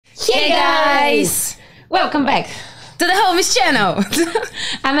Hey guys! Welcome back to the Homies channel.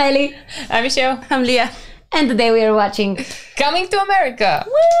 I'm Ellie. I'm Michelle. I'm Leah. And today we are watching Coming to America.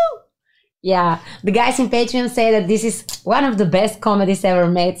 Woo! Yeah, the guys in Patreon say that this is one of the best comedies ever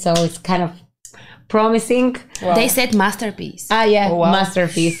made, so it's kind of promising. Wow. They said masterpiece. Ah, yeah, Oh, wow.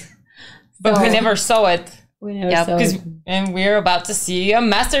 Masterpiece. But we never saw it. We never saw it. And we're about to see a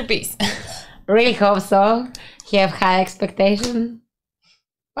masterpiece. Really hope so. You have high expectations.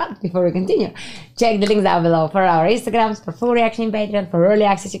 But before we continue, check the links down below for our Instagrams, for full reaction in Patreon, for early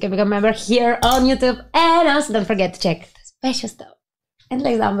access. You can become a member here on YouTube. And also don't forget to check the special stuff and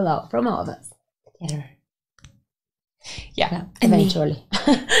links down below from all of us together. Yeah. Eventually.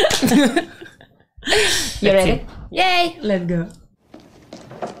 You ready? Yay! Let's go.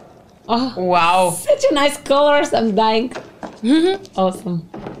 Oh, Wow. such a nice colors. I'm dying. Awesome.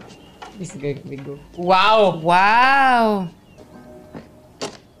 This is going to be good. Wow. Wow.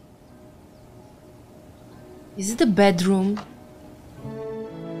 Is it a bedroom?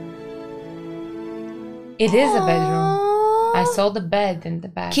 It is a bedroom. I saw the bed in the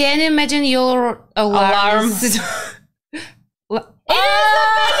back. Can you imagine your alarm? It is a bedroom!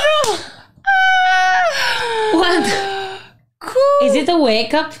 What? Cool. Is it a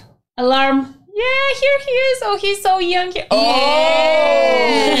wake up alarm? Yeah, here he is. Oh, he's so young. Oh!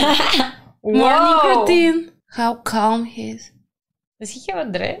 Morning Wow. routine. How calm he is. Does he have a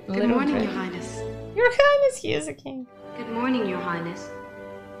dread? Good morning, Your Highness. Your Highness, he is a king. Good morning, Your Highness.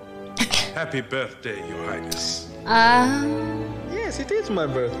 Happy birthday, Your Highness. Yes, it is my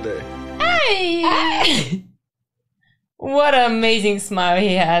birthday. Hey! What an amazing smile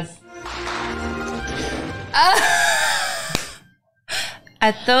he has.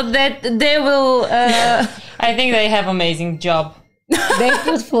 I thought that they will. I think they have amazing job. They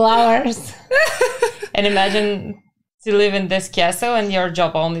put flowers. And imagine to live in this castle and your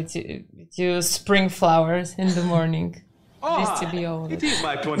job only to spring flowers in the morning. This to be all. It is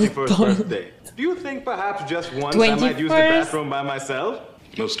my 21st birthday. Do you think perhaps just once I might use the 21st? bathroom by myself?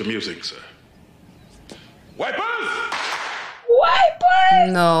 Notes to music, sir. Wipers!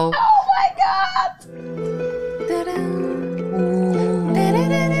 Wipers! No. Oh my god!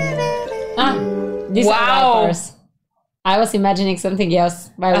 Ah, these are Wow. wipers. I was imagining something else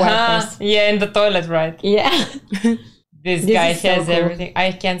by wipers. Yeah, in the toilet, right? Yeah. This This guy is so has cool. everything.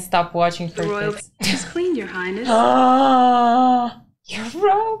 I can't stop watching for The royal this. is clean, Your Highness. Oh. Your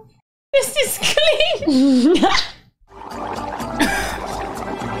robe. This is clean.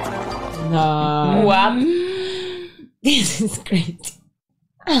 No. What? This is great.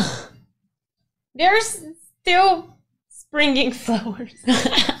 There's still springing flowers.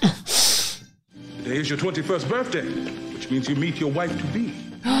 Today is your 21st birthday, which means you meet your wife-to-be.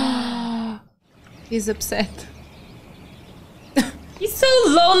 He's upset. He's so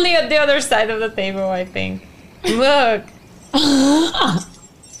lonely at the other side of the table, I think. Look.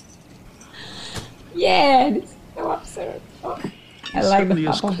 Yeah, this is so absurd. Oh, I like Suddenly the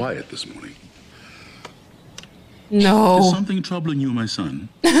is papa. quiet this morning. No. Is something troubling you, my son?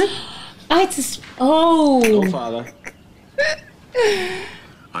 Ah, it's a... Oh. Father.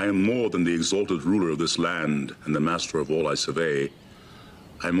 I am more than the exalted ruler of this land and the master of all I survey.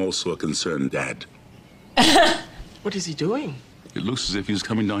 I'm also a concerned dad. What is he doing? It looks as if he's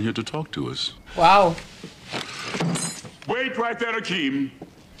coming down here to talk to us. Wow. Wait right there, Akeem.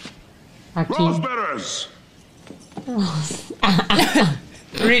 Hakeem. Rose bearers!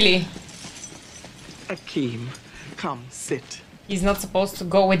 Really. Akeem, come, sit. He's not supposed to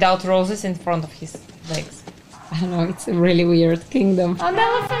go without roses in front of his legs. I don't know, it's a really weird kingdom. Oh, the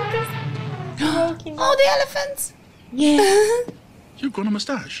elephant is walking. Oh, the elephants. Yeah. You've grown a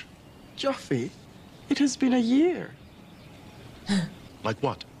mustache. Joffrey, it has been a year. Like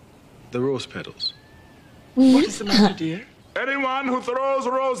what? The rose petals. What is the matter, dear? Anyone who throws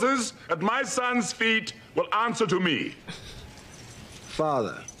roses at my son's feet will answer to me.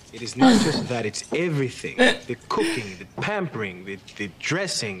 Father, it is not just that, it's everything. The cooking, the pampering, the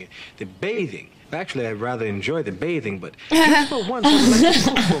dressing, the bathing. Actually, I'd rather enjoy the bathing, but just for once, I would like to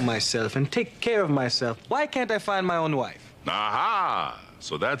cook for myself and take care of myself. Why can't I find my own wife? Aha!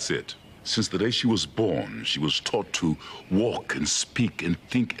 So that's it. Since the day she was born, she was taught to walk and speak and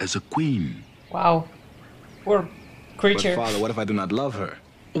think as a queen. Wow. Poor But creature. Father, what if I do not love her?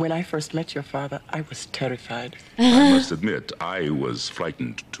 When I first met your father, I was terrified. I must admit, I was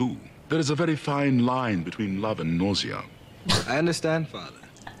frightened too. There is a very fine line between love and nausea. I understand, Father.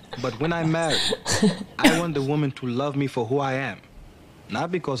 But when I marry, I want the woman to love me for who I am, not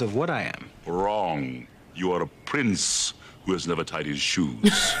because of what I am. Wrong. You are a prince who has never tied his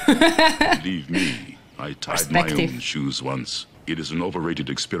shoes. Believe me, I tied my Perspective. own shoes once. It is an overrated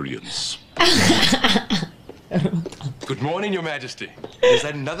experience. Good morning, Your Majesty. Is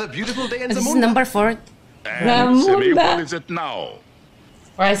that another beautiful day in This is Zamunda? number 4. And Simi, Zamunda. what is it now?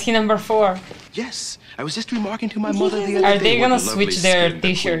 Why is he number 4? Yes, I was just remarking to my mother the other Are day. they what gonna lovely switch their skin the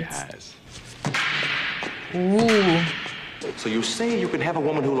queen t-shirts? has. Ooh. So you say you can have a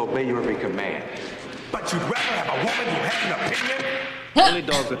woman who'll obey your every command. But you'd rather have a woman who has an opinion? Only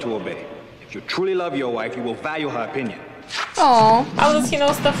dogs are to obey. If you truly love your wife, you will value her opinion. Oh, How does he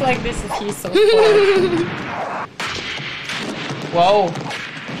know stuff like this if he's so spoiled? Whoa.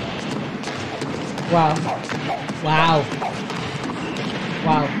 Wow. Wow.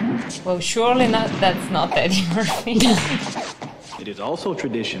 Wow. Well, surely not. That's not Eddie Murphy. It is also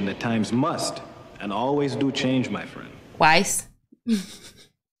tradition that times must and always do change, my friend. wise.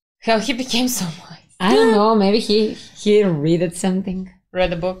 How he became so wise. I don't know, maybe he read something.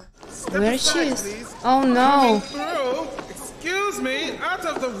 Read a book. Where she is? Oh no. Through. Excuse me, out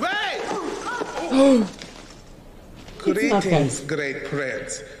of the way! not Greetings, great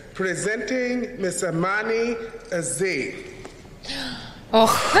prince. Presenting Miss Amani Aziz.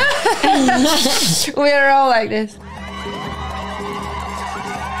 Oh. We are all like this.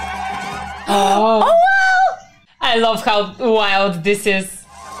 Oh, wow. I love how wild this is.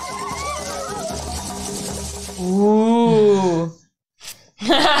 Ooh.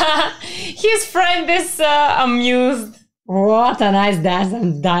 His friend is amused. what a nice dance,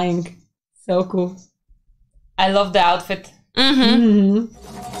 I'm dying. So cool. I love the outfit.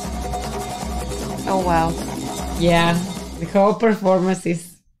 Oh wow. Yeah, the whole performance is...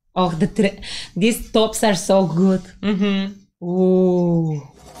 Oh, these tops are so good. Ooh.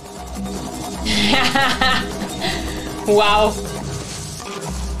 Wow.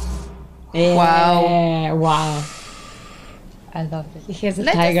 Yeah, wow. I love it. He has a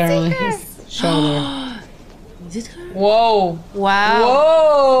Let us tiger see on her. his shoulder. Is it her? Whoa. Wow.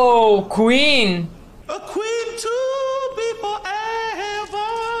 Whoa. Queen. A queen to be forever.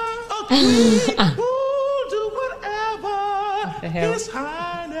 A queen who'll do whatever the hell? His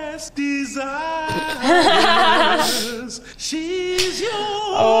Highness desires. She's your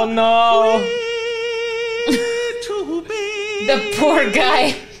Oh no. queen to be. The poor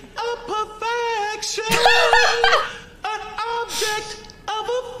guy. A perfection. An object of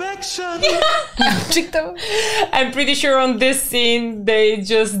affection. I'm pretty sure on this scene they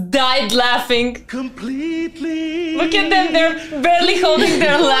just died laughing. Completely. Look at them, they're barely holding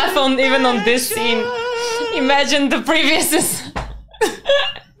their laugh on even on this scene. Imagine the previous.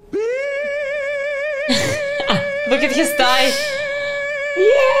 Look at his tie.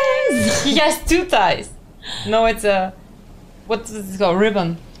 Yes! He has 2 ties. No, it's a what's it called?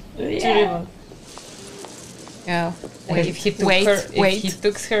 Ribbon. 2 ribbons. Oh. Like if he took wait, her, wait. if he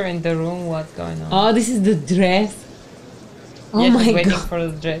took her in the room, what's going on? Oh, this is the dress. Oh Yeah, my just waiting god. for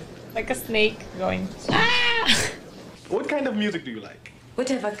the dress, like a snake going. What kind of music do you like?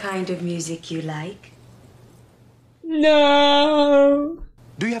 Whatever kind of music you like. No!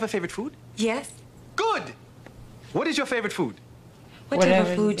 Do you have a favorite food? Yes. Good! What is your favorite food? Whatever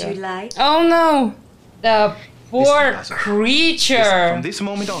Whatever food you you got. like. Oh no. The poor Listen, Basil. creature. From this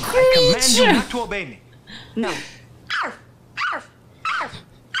moment on, I command you not to obey me. No.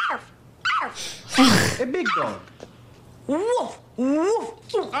 A big dog. Woof, woof.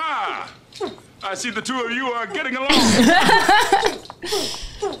 Ah! I see the two of you are getting along.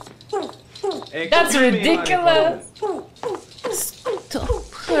 That's ridiculous.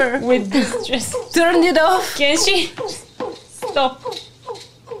 Stop her. With this dress. Turn it off. Can she stop?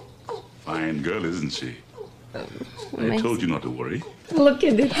 Fine girl, isn't she? I told you not to worry. Look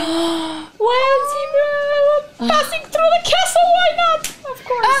at it. Wild zebra passing through the castle. Why not? Of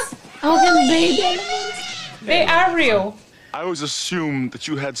course. Oh, the baby. They are real. I always assumed that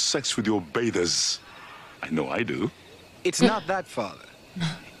you had sex with your bathers. I know I do. It's not that, father.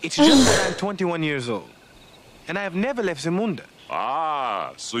 It's just that I'm 21 years old. And I have never left Zamunda.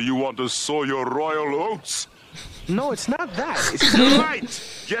 Ah, so you want to sow your royal oats? No, it's not that. It's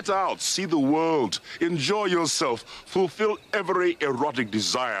Right! Get out, see the world, enjoy yourself, fulfill every erotic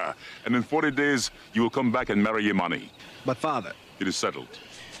desire, and in 40 days you will come back and marry Imani. But father, It is settled.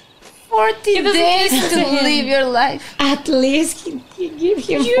 40 doesn't days listen to to him. live your life. At least he give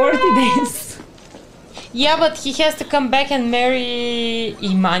him 40 days. Yeah, but he has to come back and marry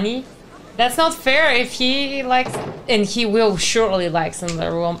Imani. That's not fair if he likes, and he will surely like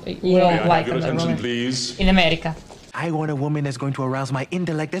another woman. May I have Like your another attention, woman please? in America. I want a woman that's going to arouse my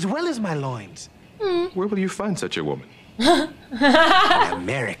intellect as well as my loins. Where will you find such a woman?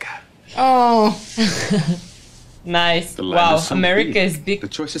 America. Oh. Nice. The land Wow, is so America big. is big. The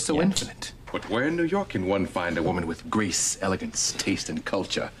choice is so infinite. But where in New York can one find a woman with grace, elegance, taste, and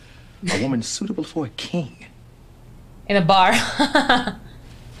culture? A woman suitable for a king. In a bar.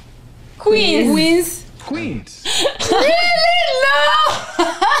 Queens. Queens. Really?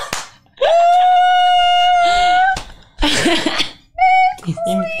 No!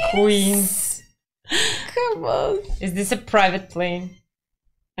 In Queens. Come on. Is this a private plane?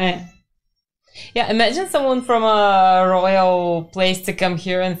 Yeah, imagine someone from a royal place to come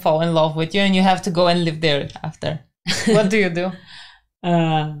here and fall in love with you, and you have to go and live there after. What do you do?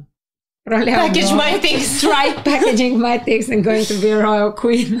 Probably Package my things. Try packaging my things and going to be a royal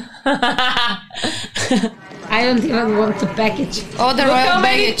queen. I don't even want to package. Oh, the Look how royal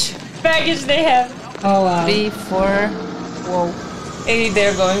many baggage. baggage they have. Oh wow. 3, 4. Whoa. Maybe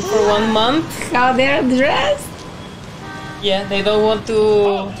they're going for 1 month. How they're dressed. Yeah, they don't want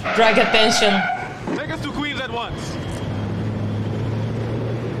to drag attention. Take us to Queens at once.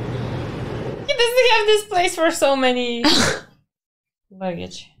 He doesn't have this place for so many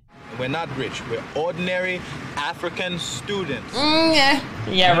luggage. We're not rich. We're ordinary African students. Yeah.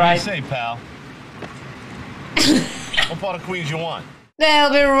 Yeah, What right. do you say, pal? What part of Queens you want? They'll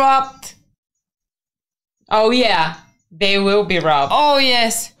be robbed. Oh yeah, they will be robbed. Oh,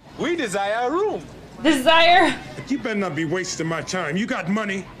 yes. We desire a room. Desire. You better not be wasting my time. You got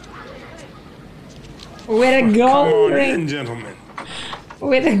money. With a Come gold on ring. in, gentlemen.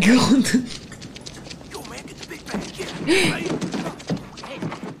 With a gold.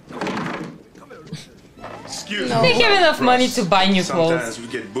 Excuse They me. have enough money to buy new clothes. Sometimes we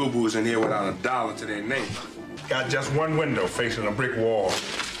get boo-boos in here without $1 to their name. Got just one window facing a brick wall.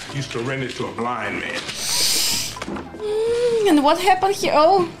 Used to rent it to a blind man. And what happened here?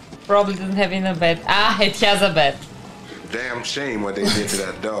 Oh. Probably doesn't have in a bed. Ah, it has a bed. Damn shame what they did to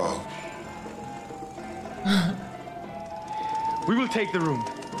that dog. We will take the room.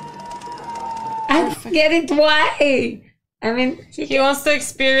 I don't get it. Why? I mean, He wants to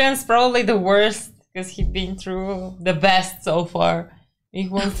experience probably the worst because he's been through the best so far. He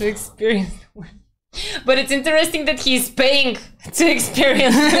wants to experience the worst. But it's interesting that he's paying to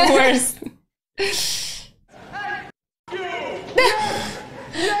experience the worst.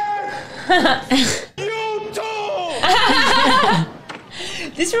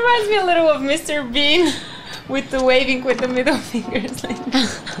 This reminds me a little of Mr. Bean with the waving with the middle fingers.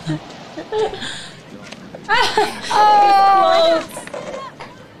 Oh!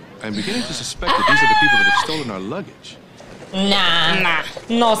 I'm beginning to suspect that these are the people that have stolen our luggage. Nah,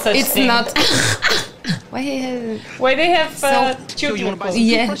 no such It's thing. not. Why he has... Why they have Yo, you wanna buy some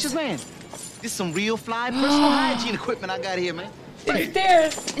Yeah. toothbrushes, man? This some real fly personal hygiene equipment I got here, man. It's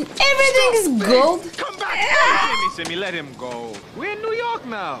theirs. Everything is gold. Come back. Simi, let him go. We're in New York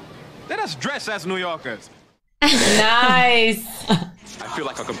now. Let us dress as New Yorkers. Nice. I feel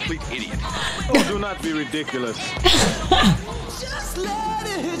like a complete idiot. Oh, do not be ridiculous. Just let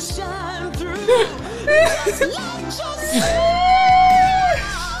it shine through. Just let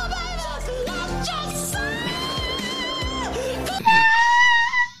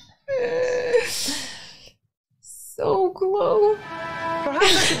So glow. Perhaps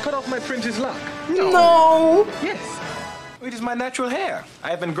I should cut off my prince's lock. No. Yes. It is my natural hair. I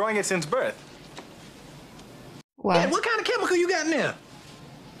have been growing it since birth. What? Hey, what kind of chemical you got in there?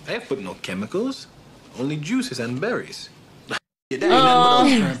 I have put no chemicals. Only juices and berries. Yeah, that ain't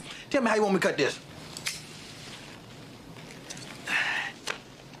nothing but those. Tell me how you want me to cut this.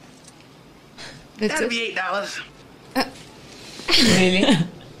 That'll be $8. Really?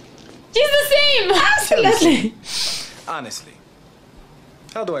 She's the same. absolutely. Honestly,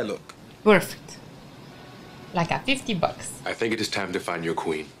 how do I look? Perfect. Like a $50. I think it is time to find your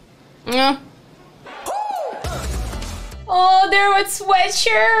queen. Yeah. Oh, they're with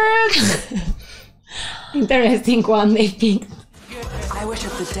sweatshirts. Interesting one they picked. I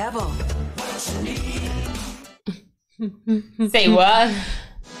worship the devil. Say what?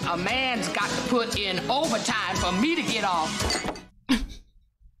 A man's got to put in overtime for me to get off.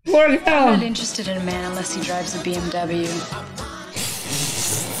 Poor girl. I'm not interested in a man unless he drives a BMW.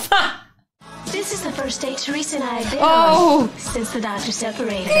 This is the first date Teresa and I have been Oh. on since the doctor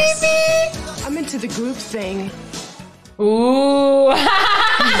separated us. I'm into the group thing. Ooh.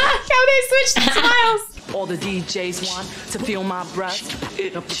 How they switched smiles. All the DJs want to feel my breath.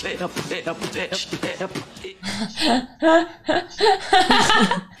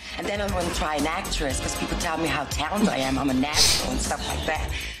 And then I'm going to try an actress because people tell me how talented I am. I'm a natural and stuff like that.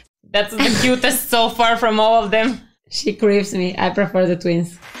 That's the cutest so far from all of them. She creeps me. I prefer the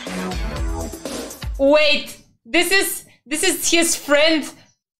twins. Wait, this is his friend.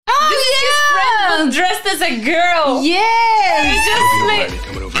 Oh, This is his friend, but dressed as a girl. Yes. It's just like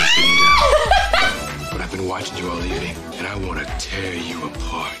Coming over and sitting down. been watching you all evening, and I want to tear you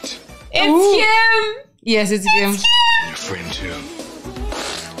apart. It's him! Yes, it's him. And your friend too.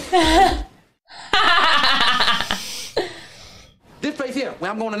 This place here,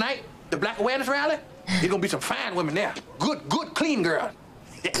 where I'm going tonight, the Black Awareness Rally, there's gonna be some fine women there. Good, clean girls.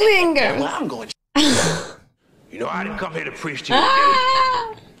 Clean girls. Well, I'm going. You know, I didn't come here to preach to you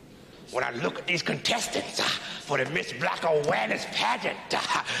today. When I look at these contestants for the Miss Black Awareness pageant,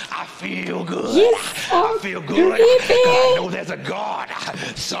 I feel good. I feel good. I know there's a God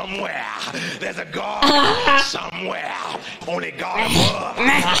somewhere. There's a God somewhere. Only God above.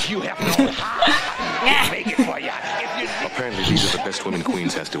 You have no high. Make it for you. Apparently, these are the best women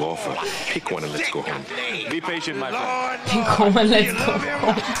Queens has to offer. Pick one and let's go home. Be patient, my friend. Pick one and let's go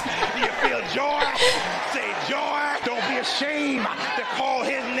home. Do you feel joy? Say joy. Don't be ashamed to call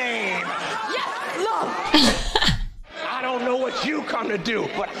his name. Yes, Lord. I don't know what you come to do,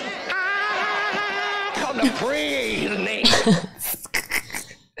 but I come to praise his name.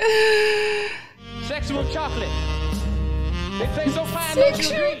 Sexual chocolate. They say so fine, don't you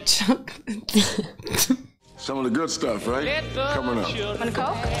agree? Chocolate. Some of the good stuff, right? Coming up. Want a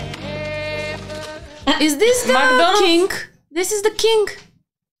Coke? Is this the king? This is the king?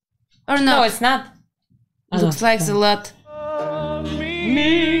 Or not? No, it's not. Looks like a lot.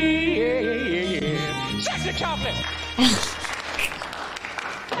 Sexual chocolate.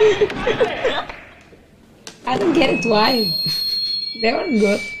 I don't get it. Why? They were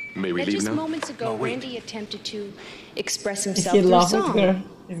good. May we leave Just now? moments ago, Randy attempted to express himself He through loves song. her.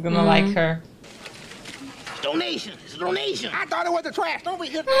 He's gonna like her. Donation. It's a donation. I thought it was the trash. Don't be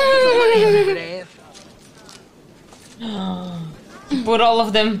here. Put all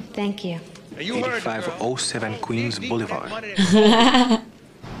of them. Thank you. 8507 Queens Boulevard. Look,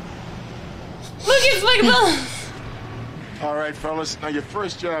 it's McDonald's. All right, fellas. Now, your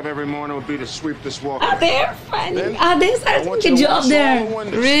first job every morning would be to sweep this walkway. Ah, they're funny. Then, They I started want doing you a to job wash all there. the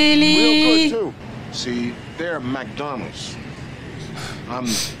windows. Really? Real good, too. See, they're McDonald's. I'm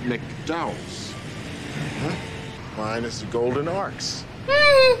McDowell's. Huh? Mine is the Golden Arcs.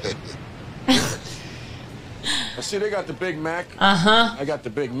 I see they got the Big Mac. Uh-huh. I got the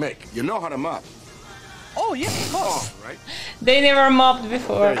Big Mick. You know how to mop. Oh, yes, of course. Right? They never mopped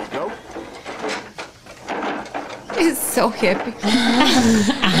before. There you go. He's so happy.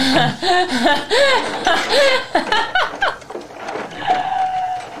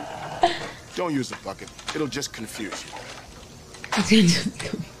 Don't use the bucket. It'll just confuse you.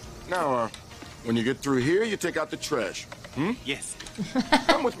 Now, when you get through here, you take out the trash. Hmm? Yes.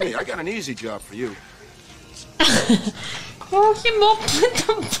 Come with me. I got an easy job for you. Oh, he mopped with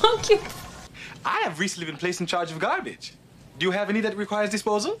the bucket. I have recently been placed in charge of garbage. Do you have any that requires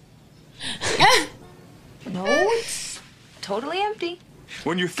disposal? No, it's totally empty.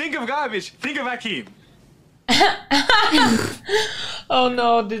 When you think of garbage, think of Akeem. Oh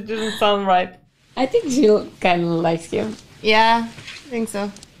no, this didn't sound right. I think Jill kind of likes him. Yeah, I think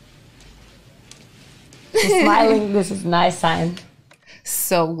so. He's smiling. This is a nice sign.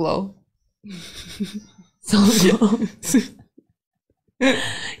 So glow. So glow.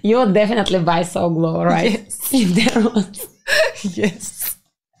 You would definitely buy So Glow, right? Yes. If there was. Yes.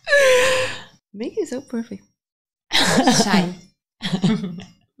 Make it so perfect. Shine.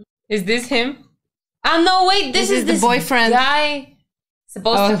 Is this him? Ah, no, wait, this is the boyfriend. guy.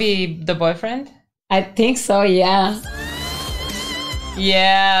 Supposed to be the boyfriend? I think so, yeah.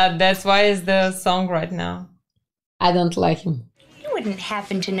 Yeah, that's why it's the song right now. I don't like him. You wouldn't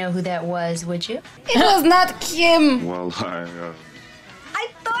happen to know who that was, would you? It was not Kim. Well, I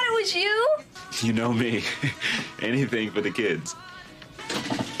thought it was you. you know me. Anything for the kids.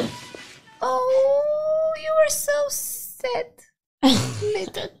 Oh, you were so sad.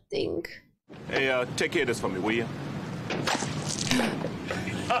 Little thing. Hey, take care of this for me, will you?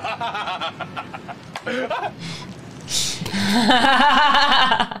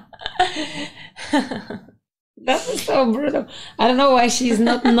 That was so brutal. I don't know why she's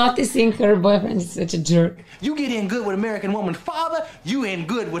not noticing her boyfriend is such a jerk. You get in good with American woman's father, you in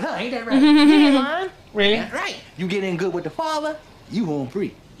good with her. Ain't that right? You ain't lying? Really? That's right. You get in good with the father, you home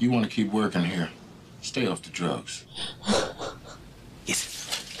free. You want to keep working here. Stay off the drugs.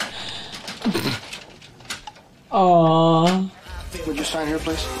 Yes. Aww. Would you sign here,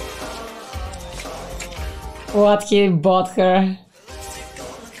 please? What he bought her.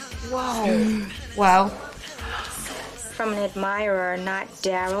 Wow. Wow. From an admirer, not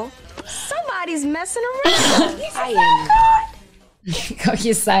Daryl. Somebody's messing around. I How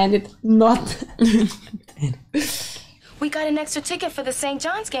he signed it. Not. We got an extra ticket for the St.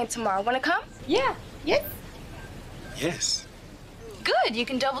 John's game tomorrow. Want to come? Yeah. Yes. Good. You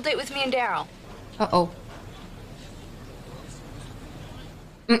can double date with me and Daryl. Uh-oh.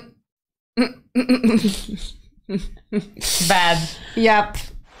 Bad. Yep.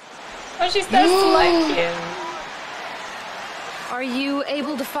 Oh, she starts to like him. Are you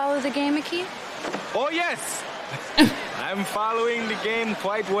able to follow the game, Akeem? Oh, yes! I'm following the game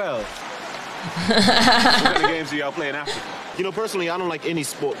quite well. What kind of games do y'all play in Africa? You know, personally, I don't like any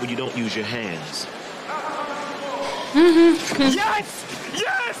sport where you don't use your hands. Yes!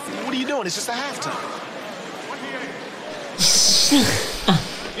 Yes! What are you doing? It's just a halftime.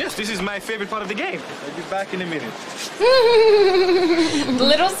 Yes, this is my favorite part of the game. I'll be back in a minute.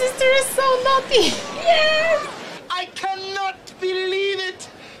 Little sister is so naughty. Yes! I cannot believe it!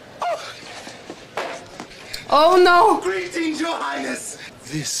 Oh no! Greetings, Your Highness!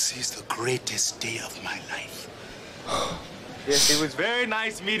 This is the greatest day of my life. Yes, it was very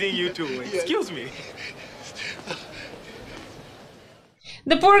nice meeting you two. Excuse me.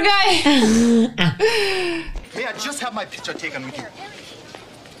 The poor guy. May I just have my picture taken with you?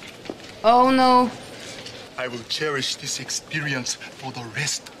 Oh no. I will cherish this experience for the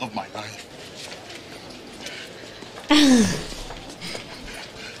rest of my life.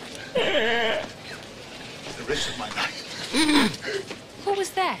 The rest of my life. Who was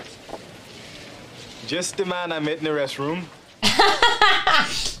that? Just the man I met in the restroom.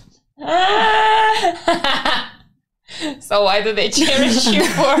 So why do they cherish you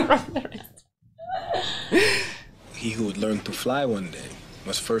for from the rest? He who would learn to fly one day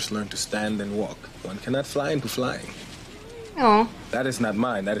must first learn to stand and walk. One cannot fly into flying. Oh. That is not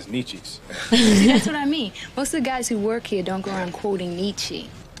mine, that is Nietzsche's. See, that's what I mean. Most of the guys who work here don't go around quoting Nietzsche.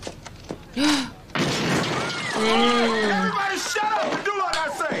 Everybody shut up and do what I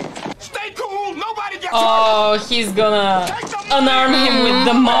say! Stay cool, nobody gets Oh, he's gonna unarm him with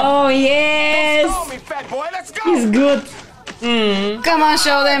the mop. Oh yes. Don't me, fat boy, let's go! He's good. Come on,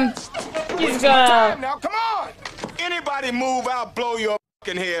 show them. He's It's my time gonna. now, come on! Anybody move, I'll blow your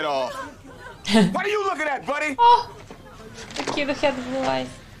fucking head off. What are you looking at, buddy? Oh, the kid who had blue eyes.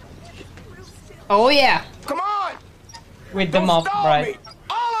 Oh yeah. Come on! With the mop, Stall right? me!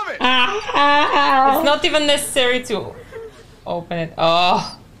 All of it! It's not even necessary to open it.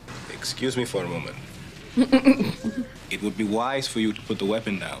 Oh. Excuse me for a moment. It would be wise for you to put the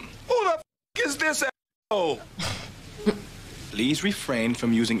weapon down. Who the f is this asshole? Please refrain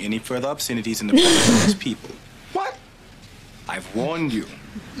from using any further obscenities in the presence of these people. What? I've warned you.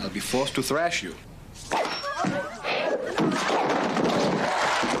 I'll be forced to thrash you.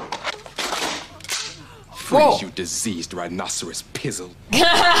 Freeze, you diseased rhinoceros pizzle.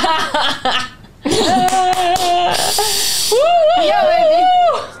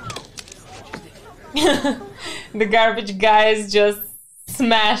 Yeah, baby. The garbage guys just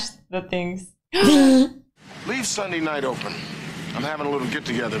smashed the things. Leave Sunday night open. I'm having a little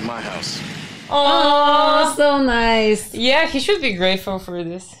get-together at my house. Oh, so nice. Yeah, he should be grateful for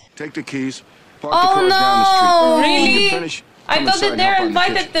this. Take the keys. Park Oh, the car down the street. no. When you Really? finish, I come thought inside that and they're hop on the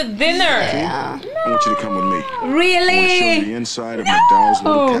invited kitchen. to dinner. I want you to come with me. I want to show Really? you the inside of McDowell's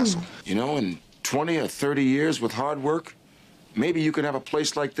little castle. You know, in 20 or 30 years with hard work, maybe you could have a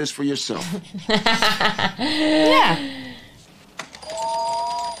place like this for yourself. Yeah.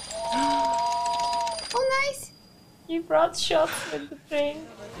 Oh, nice. He brought shots with the train.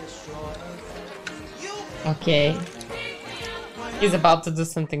 Okay. He's about to do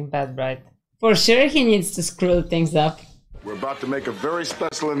something bad, right? For sure he needs to screw things up. We're about to make a very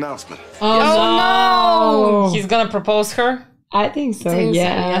special announcement. Oh, no! He's gonna propose her? I think so,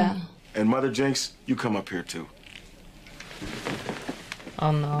 yeah. And Mother Jinx, you come up here too.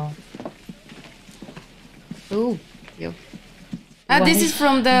 Oh no. Ooh. Yep. This is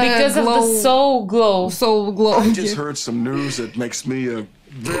from the Because of the soul glow. Soul glow. I just heard some news that makes me a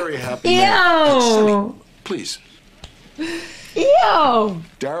very happy Ew! man. Please. Ew!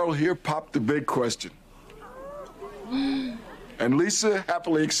 Daryl here popped the big question. And Lisa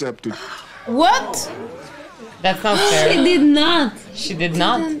happily accepted. What? That's not fair. She did not. She did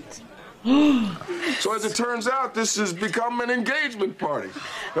not. So as it turns out, this has become an engagement party.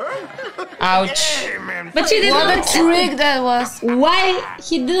 Huh? Ouch. Hey, man. But she didn't. What a trick that was. Why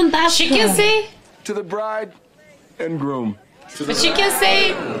he didn't ask She her? can say, To the bride and groom. but she can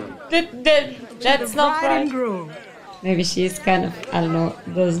say that's not right. Maybe she's kind of, I don't know,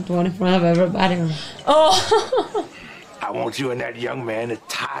 doesn't want in front of everybody. Oh. I want you and that young man to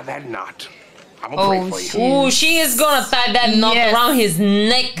tie that knot. I'm gonna pray for you. Ooh, she is gonna tie that knot around his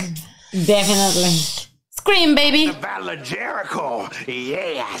neck. Definitely. Scream, baby. The Battle of Jericho.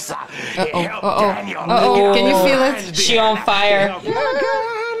 Yes. Can you feel it? She on fire.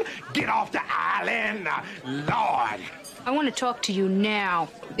 Get off the island, Lord. I want to talk to you now.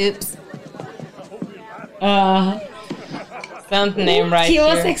 Oops. Don't name right He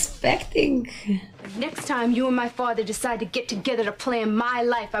was here. expecting. Next time you and my father decide to get together to plan my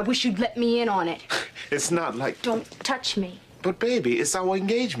life, I wish you'd let me in on it. It's not like... Don't touch me. But baby, it's our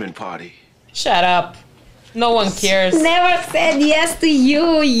engagement party. Shut up. No one cares. Never said yes to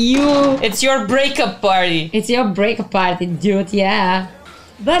you, you. It's your breakup party. It's your breakup party, dude, yeah.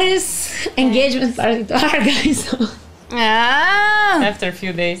 But it's engagement party to our guys. Ah. After a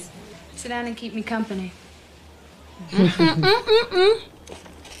few days. Sit down and keep me company.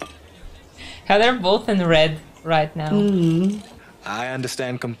 How they're both in red right now. I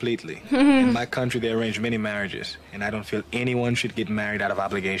understand completely. In my country, they arrange many marriages, and I don't feel anyone should get married out of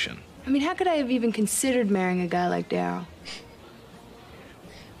obligation. I mean, how could I have even considered marrying a guy like Daryl?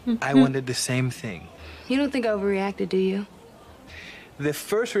 I wanted the same thing. You don't think I overreacted, do you? The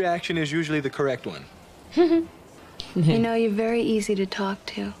first reaction is usually the correct one. You know, you're very easy to talk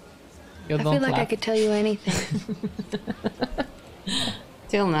to. You I don't feel like I laugh. could tell you anything.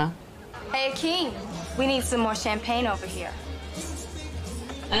 Till now. Hey, Akeem, we need some more champagne over here.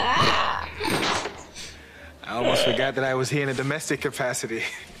 I almost forgot that I was here in a domestic capacity.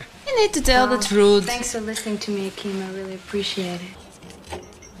 You need to tell the truth. Thanks for listening to me, Akeem. I really appreciate it.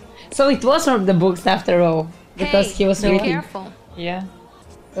 So it was from the books after all, because Hey, he was be reading. careful. Yeah.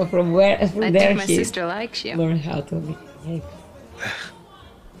 So from there I think my he sister likes you. learned how to behave.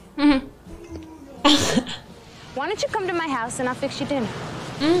 Why don't you come to my house and I'll fix you dinner?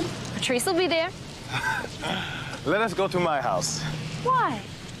 Patrice will be there. Let us go to my house. Why?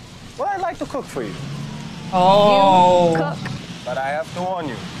 Well, I'd like to cook for you. Oh. Cook. But I have to warn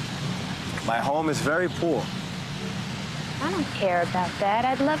you. My home is very poor. I don't care about that.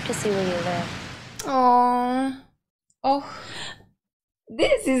 I'd love to see where you live. Oh. Oh.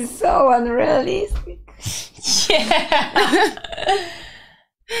 This is so unrealistic. Yeah.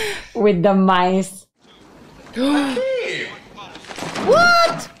 With the mice. What?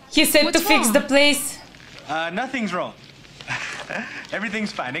 He said What's to fix wrong? the place. Nothing's wrong.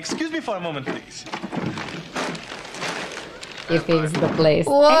 Everything's fine. Excuse me for a moment, please. He fixed the place.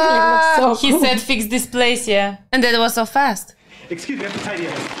 What? Actually, it looks so He cool. said fix this place, yeah. And that was so fast. Excuse me, I have to tidy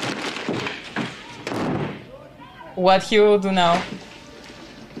up. What he will do now?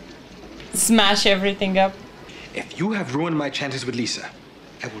 Smash everything up. If you have ruined my chances with Lisa,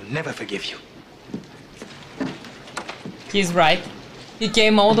 I will never forgive you. He's right. He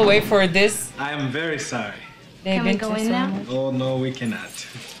came all the way for this. I am very sorry. They've Can we been go through in so now? much. Oh, no, we cannot.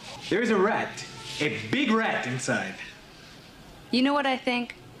 There is a rat. A big rat inside. You know what I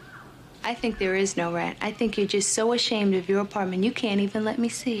think? I think there is no rat. I think you're just so ashamed of your apartment you can't even let me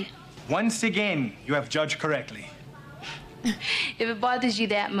see it. Once again, you have judged correctly. If it bothers you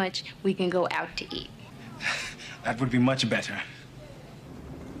that much, we can go out to eat. That would be much better.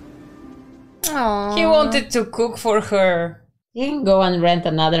 Aww. He wanted to cook for her. You can go and rent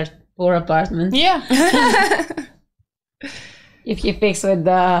another poor apartment. Yeah. If he fixed with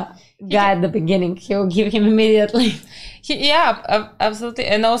the guy at the beginning, he'll give him immediately. Absolutely.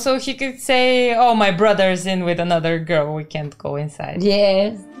 And also he could say, oh, my brother's in with another girl. We can't go inside.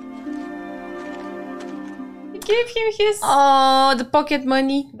 Yes. He gave him his... Oh, the pocket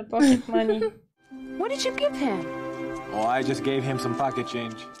money. The pocket money. What did you give him? Oh, I just gave him some pocket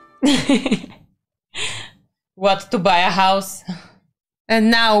change. What, to buy a house?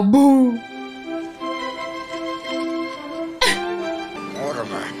 And now, boo.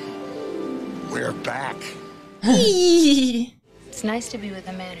 Mortimer, we're back. It's nice to be with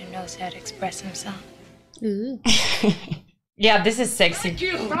a man who knows how to express himself. Yeah, this is sexy. Thank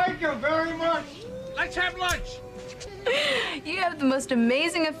you very much. Let's have lunch. You have the most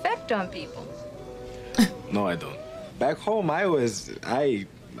amazing effect on people. No, I don't. Back home, I was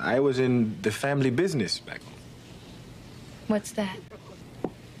in the family business back home. What's that?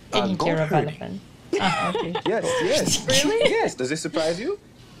 Taking goat care of herding. elephant. Ah, okay. Yes. Really? Yes. Does this surprise you?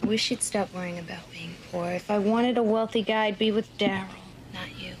 We should stop worrying about being poor. If I wanted a wealthy guy, I'd be with Daryl, not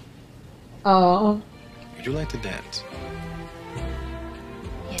you. Oh. Would you like to dance?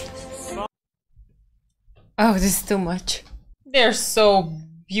 Yes. Oh, this is too much. They're so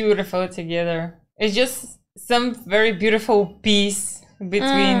beautiful together. It's just some very beautiful peace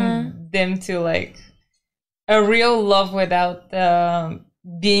between them two, like a real love without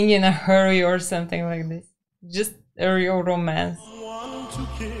being in a hurry or something like this. Just a real romance.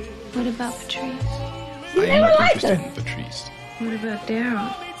 What about Patrice? You never liked her. in Patrice. What about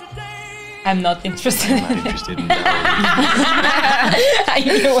Daryl? I'm not interested I'm not in it. interested in that. I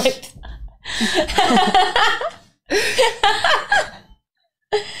knew it.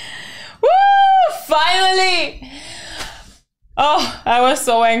 Woo! Finally! Oh, I was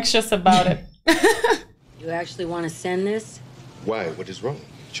so anxious about it. You actually want to send this? Why? What is wrong?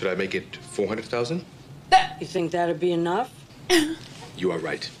 Should I make it 400,000? You think that'd be enough? You are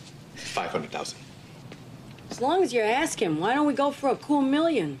right. 500,000. As long as you're asking, why don't we go for a cool $1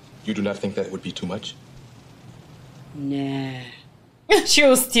 million? You do not think that would be too much? Nah.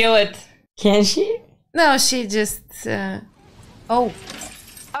 She'll steal it. Can she? No, she just. Oh.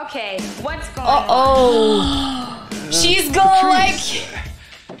 Okay, what's going Oh. She's gonna like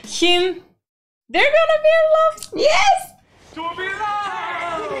him. They're gonna be in love. Yes.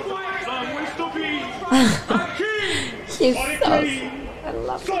 He's so. I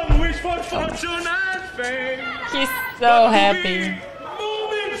love him. He's so happy.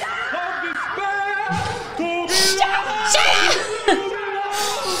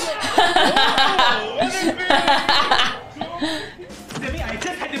 I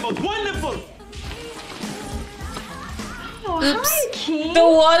just had the most wonderful. Oops. The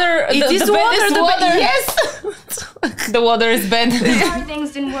water. It is the bed water. is The water. Yes. The water is bad. Sorry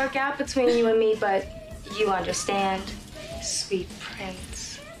things didn't work out between you and me, but you understand, sweet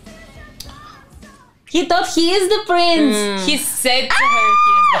prince. He thought he is the prince. He said to her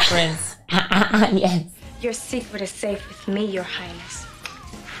he is the prince. Yes. Your secret is safe with me, Your Highness.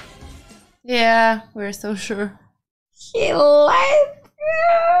 Yeah, we're so sure. He lied.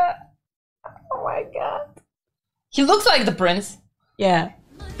 Oh my god. He looks like the prince. Yeah.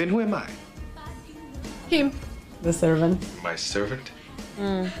 Then who am I? Him. The servant. My servant? He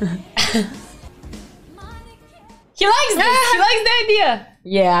likes this. He likes the idea.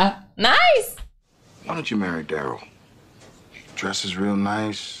 Yeah. Nice. Why don't you marry Daryl? He dresses real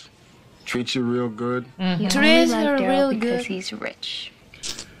nice, treats you real good. You Treats only like her Daryl real because good. he's rich.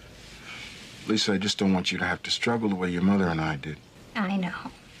 Lisa, I just don't want you to have to struggle the way your mother and I did. I know.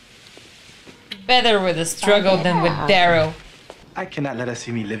 Better with a struggle than with Daryl. I cannot let her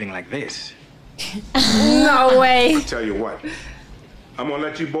see me living like this. No way. I tell you what, I'm gonna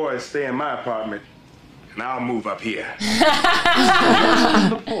let you boys stay in my apartment, and I'll move up here.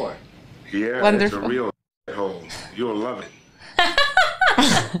 The poor. Yeah, Wonderful. it's a real hole. You'll love it.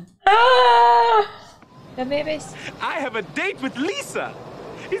 The babies. I have a date with Lisa.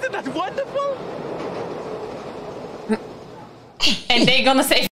 Isn't that wonderful? And they're gonna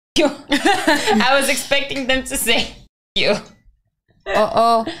say you. I was expecting them to say you.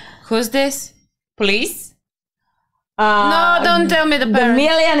 Oh. Who's this? Police? No, don't tell me the The parent.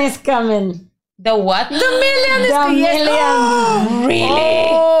 million is coming. The what? The million is The coming. Yes. million. Really?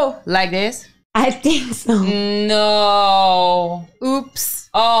 Oh, like this? I think so. No. Oops.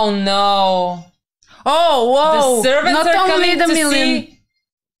 Oh no. Oh, whoa. The servants Not are only coming the to million. see.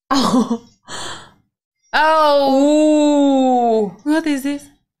 Oh. Oh. Ooh. What is this?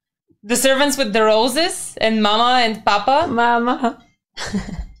 The servants with the roses and Mama and Papa. Mama.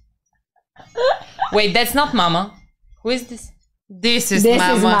 Wait, that's not Mama. Who is this? This is This is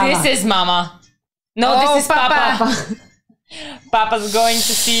Mama. Mama. This is Mama. No, Oh, this is Papa. Papa's going to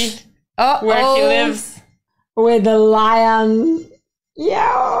see where he lives. With the lion.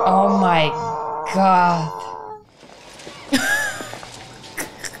 Yeah. Oh my god.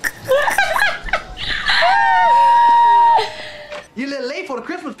 You're a little late for the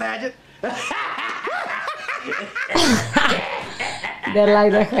Christmas pageant. They're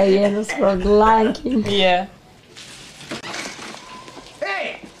like the hyenas from the Lion King. Yeah.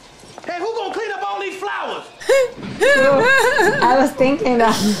 Hey, who gonna clean up all these flowers? I was thinking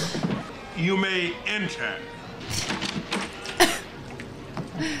that. You may enter.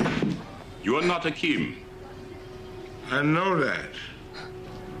 You're not Akeem. I know that.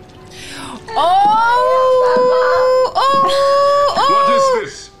 What is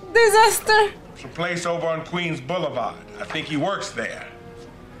this? Disaster. It's a place over on Queens Boulevard. I think he works there.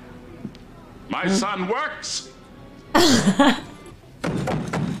 My son works.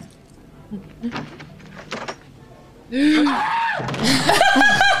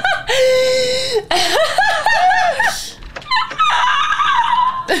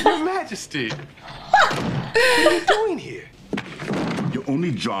 Your Majesty! What are you doing here? Your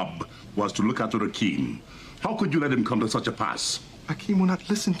only job was to look after Akeem. How could you let him come to such a pass? Akeem will not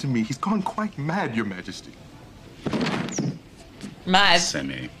listen to me. He's gone quite mad, Your Majesty. Mad.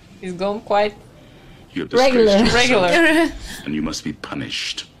 Semi, He's gone quite you have disgraced Regular. yourself, and you must be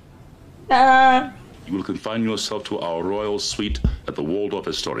punished. You will confine yourself to our royal suite at the Waldorf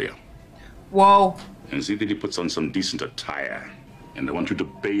Astoria. Whoa. And see that he puts on some decent attire. And I want you to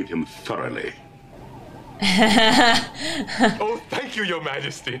bathe him thoroughly. Oh, thank you, Your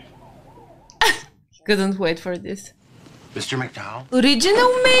Majesty. Couldn't wait for this. Mr. McDowell,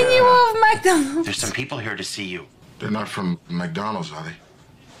 Original menu of McDonald's. there's some people here to see you. They're not from McDonald's, are they?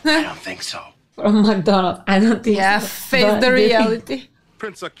 I don't think so. From McDonald's. I don't think Yeah, so. face But the do you think- reality.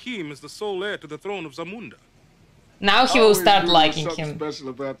 Prince Akeem is the sole heir to the throne of Zamunda. Now he will Always start knew liking something him. special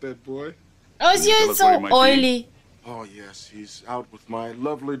about that boy. Oh, yeah, tell it's us where so he might be? oily. Oh yes, he's out with my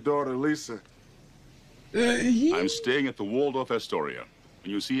lovely daughter Lisa. I'm staying at the Waldorf Astoria.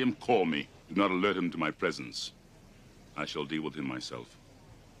 When you see him, call me. Do not alert him to my presence. I shall deal with him myself.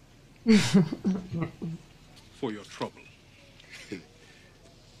 For your trouble.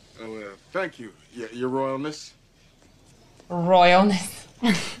 Oh, thank you, your royalness. Royalness.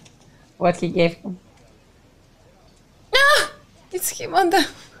 What he gave him. Ah, it's him on the.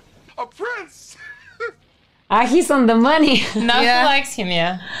 A prince. Ah, he's on the money. Now Yeah. he likes him,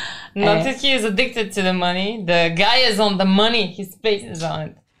 yeah. Not Eh. that he is addicted to the money. The guy is on the money. His face is on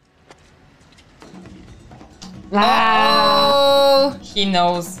it. Oh, He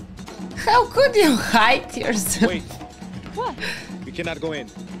knows. how could you hide yourself? Wait. What? You cannot go in.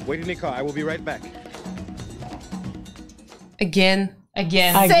 Wait in the car. I will be right back. Again.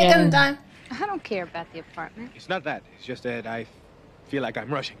 Again. Second time. I don't care about the apartment. It's not that. It's just that I feel like I'm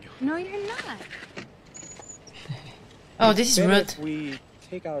rushing you. No, you're not. Oh, this is Better rude. if we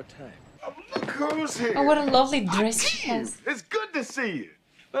take our time. Look who's here. Oh, what a lovely dress she has. It's good to see you.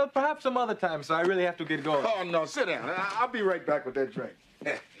 Well, perhaps some other time, so I really have to get going. Oh no, sit down. I'll be right back with that drink.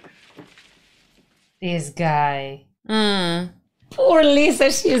 This guy. Poor Lisa,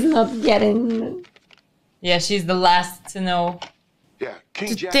 she's not getting. Yeah, she's the last to know. Yeah, King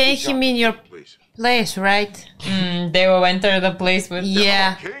To Jack take is him out, in your please. place, right? They will enter the place with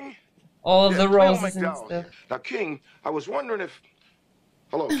Yeah. King? all of Yeah, the Cleo roses and McDowell. stuff. Now, King, I was wondering if.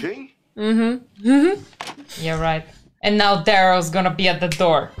 Hello, King? Yeah, right. And now Darrow's gonna be at the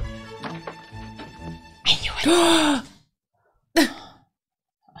door. I knew it.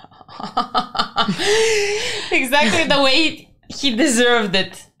 Exactly the way he deserved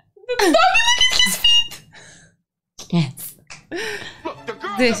it. Look at his feet. Yes. Look, the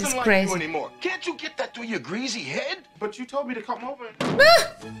girl This doesn't is like crazy. you anymore. Can't you get that through your greasy head? But you told me to come over.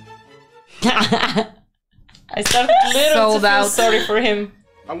 I started little to Sold feel out. sorry for him.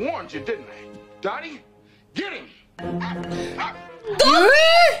 I warned you, didn't I? Dottie, get him!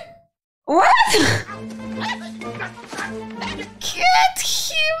 What? Get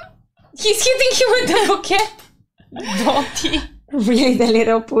him! He's hitting him with the bouquet. Don't he? Really, the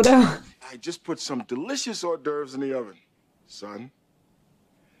little poodle. I just put some delicious hors d'oeuvres in the oven, son.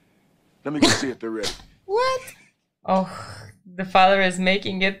 Let me go see if they're ready. What? Oh, the father is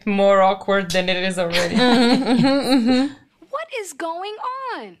making it more awkward than it is already. What is going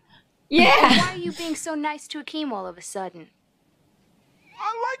on? Yeah. Why are you being so nice to Akeem all of a sudden?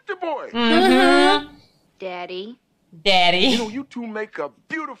 I like the boy. Daddy? Daddy. You know, you two make a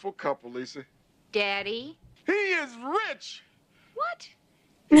beautiful couple, Lisa. Daddy? He is rich. What?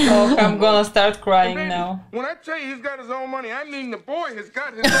 Oh, I'm gonna start crying Baby, now. when I tell you he's got his own money, I mean the boy has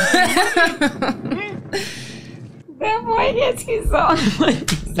got his own money. The boy gets his own money.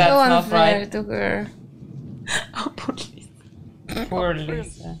 That's So not unfair right. to her. Oh, poor Lisa. Poor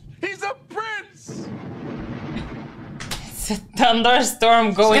Lisa. He's a prince. It's a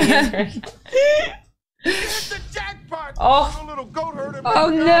thunderstorm going in her. It's the jackpot. Oh. A little goat herder. Oh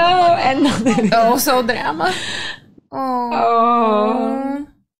no! Another. Oh, so drama. Oh. Oh.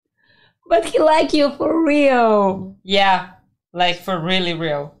 But he like you for real. Yeah, like for really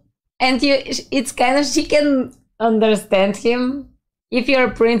real. And it's kind of, she can understand him. If you're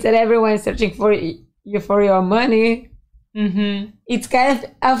a prince and everyone is searching for you for your money, it's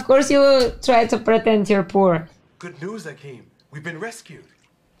kind of course you try to pretend you're poor. Good news, Akeem. We've been rescued.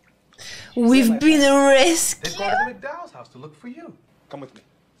 We've been rescued. They've gone to the McDowell's house to look for you. Come with me.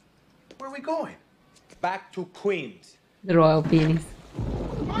 Where are we going? Back to Queens. The royal penis.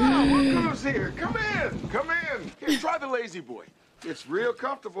 Wow, look who's here. Come in. Come in. Here, try the lazy boy. It's real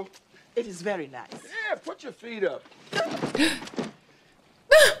comfortable. It is very nice. Yeah, put your feet up.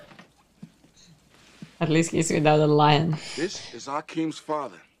 At least he's without a lion. This is Akeem's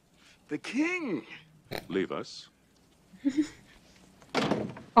father, the king. Leave us.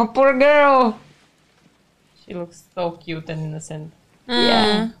 Oh, poor girl. She looks so cute and innocent.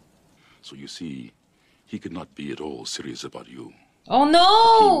 Yeah. So you see, he could not be at all serious about you. Oh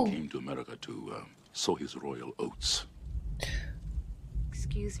no! He came to America to sow his royal oats.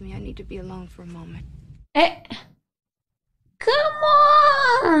 Excuse me, I need to be alone for a moment. Come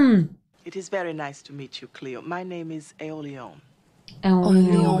on! It is very nice to meet you, Cleo. My name is Aeolion.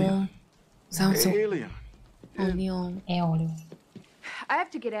 Leon. Sounds so. Alien. Leon. I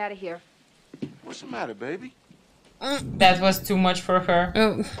have to get out of here. What's the matter, baby? That was too much for her.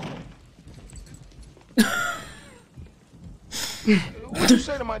 What'd you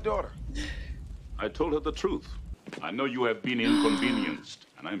say to my daughter? I told her the truth. I know you have been inconvenienced,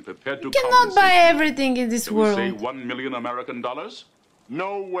 and I'm prepared to You cannot compensate buy you. everything in this Shall we say world. 1 million American dollars?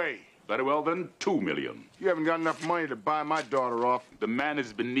 No way. Very well then, 2 million. You haven't got enough money to buy my daughter off. The man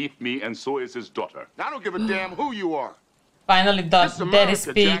is beneath me, and so is his daughter. I don't give a damn who you are. Finally, This is Daddy America,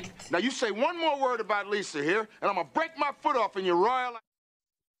 speak. Jack. Now you say one more word about Lisa here, and I'm gonna break my foot off in your royal.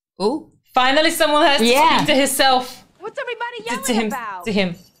 Oh. Finally, someone has to speak to himself. What's everybody To yelling him. about? To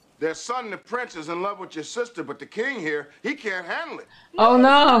him. Their son, the prince, is in love with your sister, but the king here, he can't handle it. Oh He's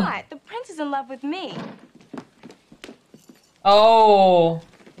no. not. The prince is in love with me. Oh,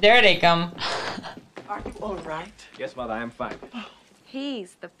 there they come. Are you all right? Yes, Mother, I am fine.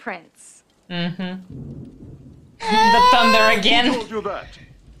 He's the prince. Mm-hmm. The thunder Who again. told you that?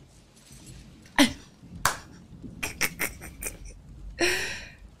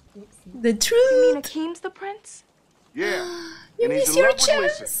 The You truth. mean Akeem's the prince? Yeah. You and he's miss in your love with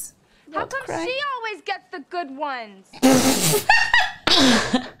Lisa. chance. How come cry. she always gets the good ones?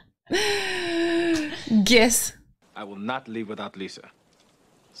 Guess. I will not leave without Lisa.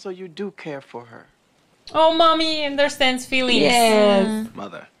 So you do care for her. Oh, mommy understands feelings. Yes.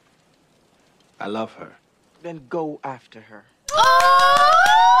 Mother, I love her. Then go after her.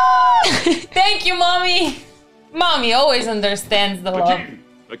 Thank you, mommy. Mommy always understands the love.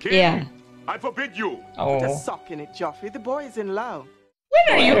 The king? Yeah. I forbid you. Put a Oh. sock in it, Joffrey. The boy is in love.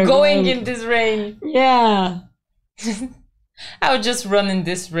 Where are you Where are going going? in this rain? Yeah. I would just run in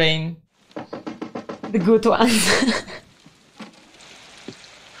this rain. The good ones.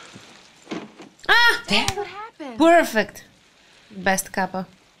 Ah! What happened? Perfect. Best kappa.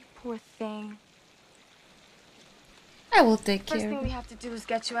 Poor thing. I will take First care. thing we have to do is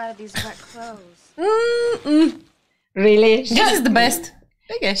get you out of these wet clothes. Really? This is the best.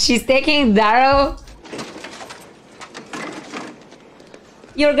 Okay. She's taking Darrow.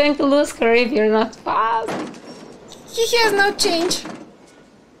 You're going to lose her if you're not fast. He has no change.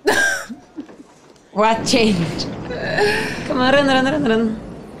 What changed? Come on, run.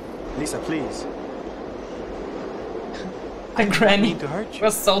 Lisa, please. The granny need to hurt you.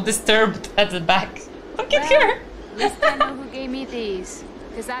 was so disturbed at the back. Look at her. At least I know who gave me these.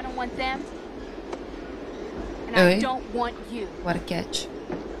 Because I don't want them. And I Oi. don't want you. What a catch.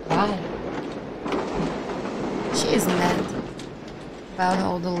 Why? She is mad about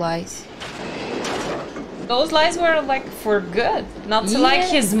all the lies. Those lies were like for good, not to like Yeah.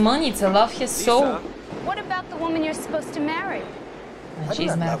 his money, to love his soul. What about the woman you're supposed to marry? I She's do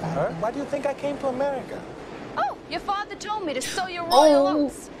not mad love about her. that. Why do you think I came to America? Oh, your father told me to sow your royal Oh.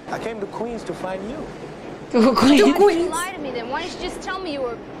 oats. I came to Queens to find you. Why did you lie to me then? Why didn't you just tell me you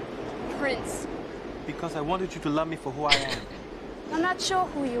were prince? Because I wanted you to love me for who I am. I'm not sure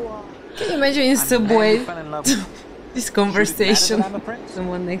who you are. Can you imagine in I'm subway fell in love with this Should conversation? it matter that I'm a prince?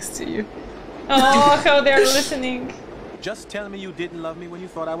 Someone next to you. Oh, how they're listening. Just tell me you didn't love me when you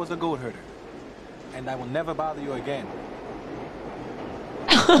thought I was a goat herder. And I will never bother you again.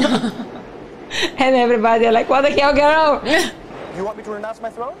 And everybody are like, what the hell, girl? You want me to renounce my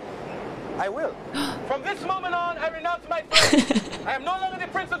throne? I will. From this moment on, I renounce my throne. I am no longer the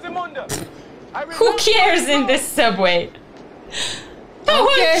Prince of Zamunda. Who cares in this subway? No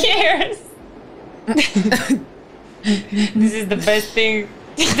one cares. This is the best thing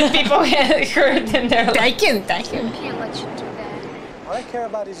the people had heard in their life. I can't let you do that. All I care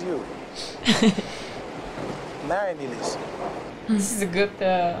about is you. Marry me, Lisa. This is a good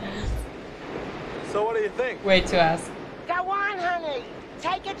So what do you think? way to ask. Go on, honey.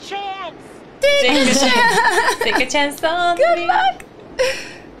 Take a chance. Take a chance. Take a chance on me. Good luck.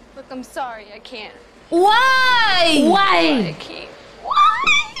 Look, I'm sorry, I can't. Why? Why? I can't.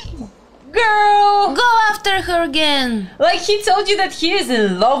 Girl! Go after her again. Like he told you that he is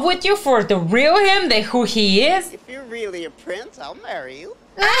in love with you for the real him, that who he is. If you're really a prince, I'll marry you.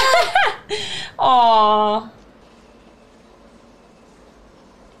 Aww.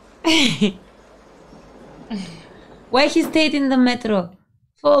 Why he stayed in the metro?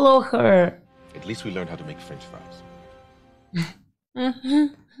 Follow her. At least we learned how to make French fries.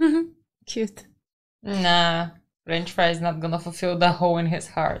 Cute. Nah, French fry is not gonna fulfill the hole in his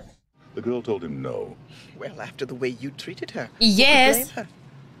heart. The girl told him no. Well, after the way you treated her. Yes. who could blame her?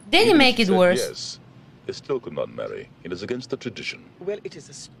 Then you Even make if it she said worse. Yes, they still could not marry. It is against the tradition. Well, it is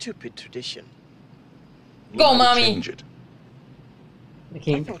a stupid tradition. Go, Learn how to mommy. Change it. The I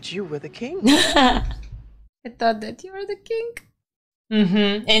king. thought you were the king. I thought that you were the king.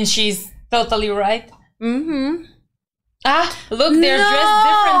 Mm-hmm. And she's totally right. Mm-hmm. Ah, look, they're dressed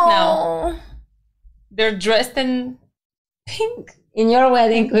different now. They're dressed in pink. In your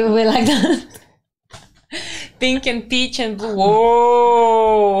wedding, we will be like that. pink and peach and blue.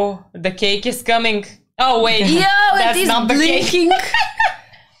 Whoa! The cake is coming. Oh wait, Yeah, that's it is not the blinking. cake.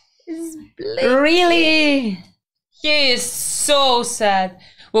 Really? He is so sad.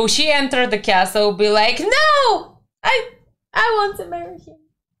 Will she enter the castle? Be like, no, I want to marry him.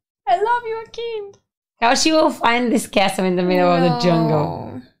 I love you, Akeem. How she will find this castle in the middle of the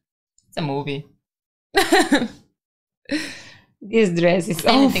jungle? It's a movie. This dress is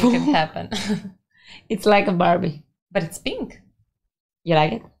Anything awful. can happen. It's like a Barbie. But it's pink. You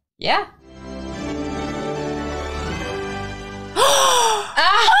like it? Yeah.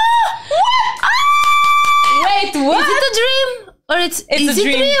 Wait, what? Is it a dream? Or is a it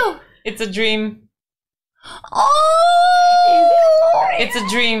dream. real? It's a dream. Oh! It's a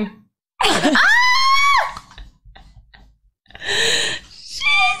dream.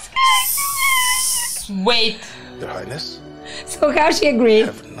 Wait. Your Highness, So how she agreed?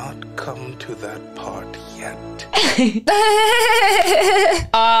 have not come to that part yet.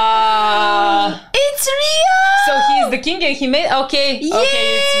 It's real! So he's the king and he made... Okay, Yay! okay,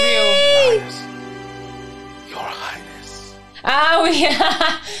 it's real. Your Highness. Ah, we...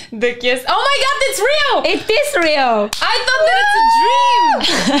 the kiss. Oh my god, it's real! It is real! I thought that it's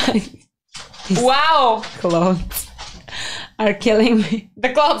a dream! Wow! Clothes are killing me. The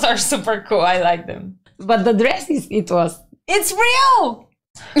clothes are super cool. I like them. But the dress it was. It's real!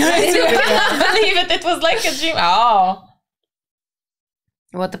 I cannot believe it. It was like a dream. Oh.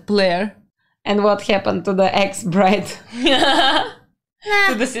 What a player. And what happened to the ex-bride?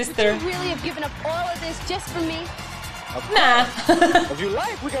 To the sister. You really have given up all of this just for me? Nah. If you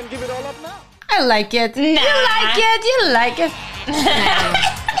like, we can give it all up now. I like it. You like it. You like it.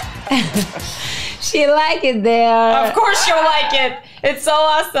 She liked it there. Of course you'll like it. It's so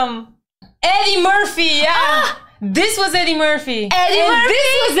awesome. Eddie Murphy, yeah. This was Eddie Murphy. Eddie Murphy?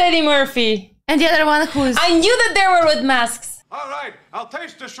 This was Eddie Murphy. And the other one who's... I knew that they were with masks. All right, I'll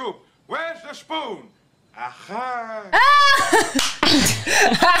taste the soup. Where's the spoon? Aha!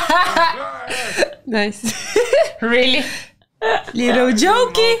 Nice. Really? Little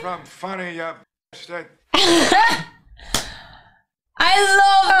jokey. From funny, you bastard. I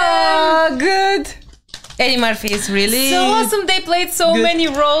love them. Good. Eddie Murphy is really... So awesome. They played so Good. many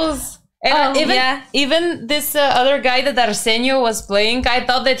roles. And even this other guy that Arsenio was playing, I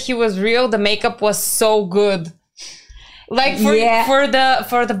thought that he was real. The makeup was so good. Like for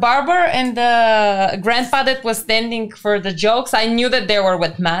the barber and the grandpa that was standing for the jokes, I knew that they were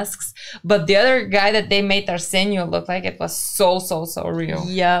with masks. But the other guy that they made Arsenio look like, it was so real.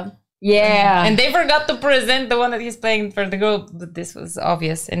 Yeah. Yeah. And they forgot to present the one that he's playing for the girl, but this was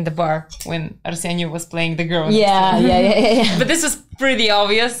obvious in the bar when Arsenio was playing the girl. Yeah. But this was pretty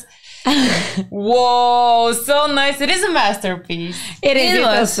obvious. Whoa, so nice. It is a masterpiece. It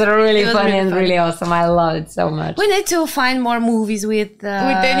was really funny and really awesome. I love it so much. We need to find more movies with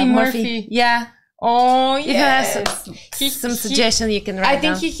Eddie Murphy. Yeah. Oh, If you yes. have some suggestion you can write I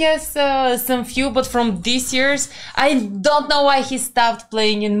think down. he has some few, but from this year's, I don't know why he stopped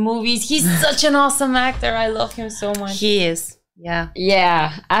playing in movies. He's such an awesome actor. I love him so much. He is. Yeah.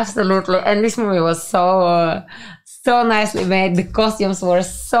 Yeah, absolutely. And this movie was so nicely made. The costumes were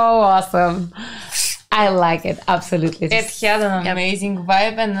so awesome. I like it, absolutely. It had an amazing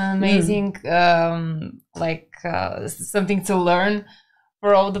vibe and an amazing, something to learn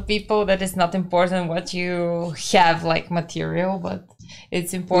for all the people. That is not important what you have, like material, but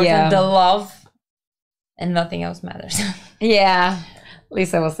it's important the love, and nothing else matters. Yeah,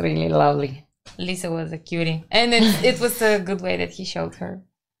 Lisa was really lovely. Lisa was a cutie, and it was a good way that he showed her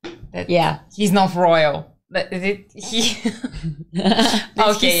that he's not royal. Okay, He's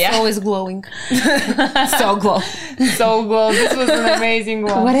always glowing. So glow. So glow. This was an amazing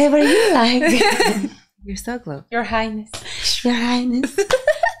one. Whatever you like. You're so glow. Your Highness. Your Highness.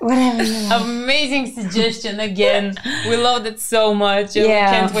 Whatever you like. Amazing suggestion again. We loved it so much. And we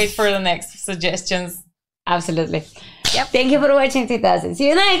can't wait for the next suggestions. Absolutely. Yep. Thank you for watching 2000. See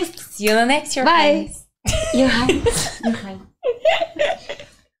you next. See you next. Your Bye. Highness. Your Highness. Your Highness.